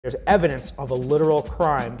There's evidence of a literal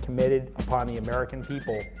crime committed upon the American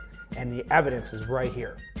people, and the evidence is right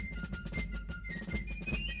here.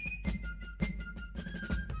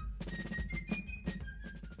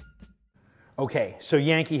 Okay, so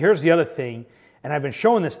Yankee, here's the other thing, and I've been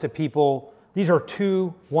showing this to people. These are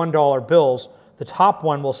two $1 bills. The top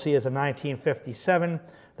one we'll see is a 1957.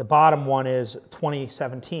 The bottom one is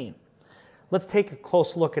 2017. Let's take a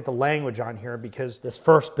close look at the language on here, because this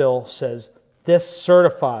first bill says, "This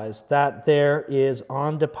certifies that there is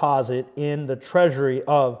on deposit in the Treasury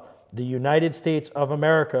of the United States of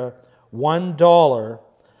America $1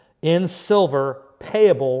 in silver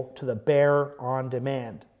payable to the bearer on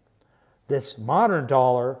demand." This modern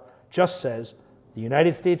dollar just says the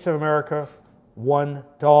United States of America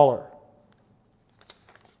 $1.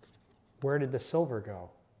 Where did the silver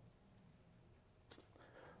go?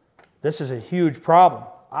 This is a huge problem.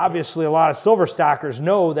 Obviously, a lot of silver stackers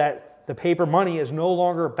know that the paper money is no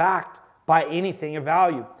longer backed by anything of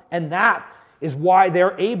value. And that is why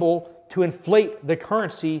they're able to inflate the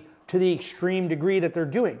currency to the extreme degree that they're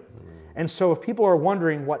doing. And so if people are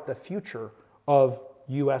wondering what the future of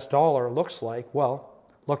US dollar looks like, well,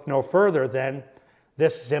 look no further than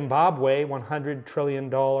this Zimbabwe $100 trillion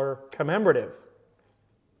commemorative.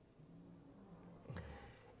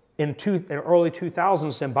 In early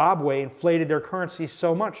 2000s, Zimbabwe inflated their currency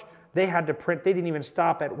so much they had to print, they didn't even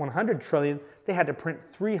stop at 100 trillion, they had to print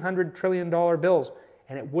 $300 trillion bills,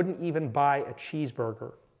 and it wouldn't even buy a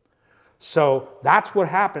cheeseburger. So that's what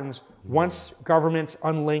happens once governments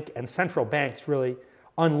unlink, and central banks really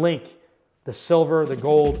unlink, the silver, the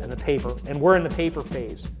gold, and the paper. And we're in the paper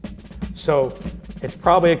phase. So it's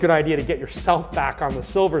probably a good idea to get yourself back on the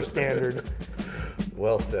silver standard.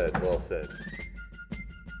 Well said, well said.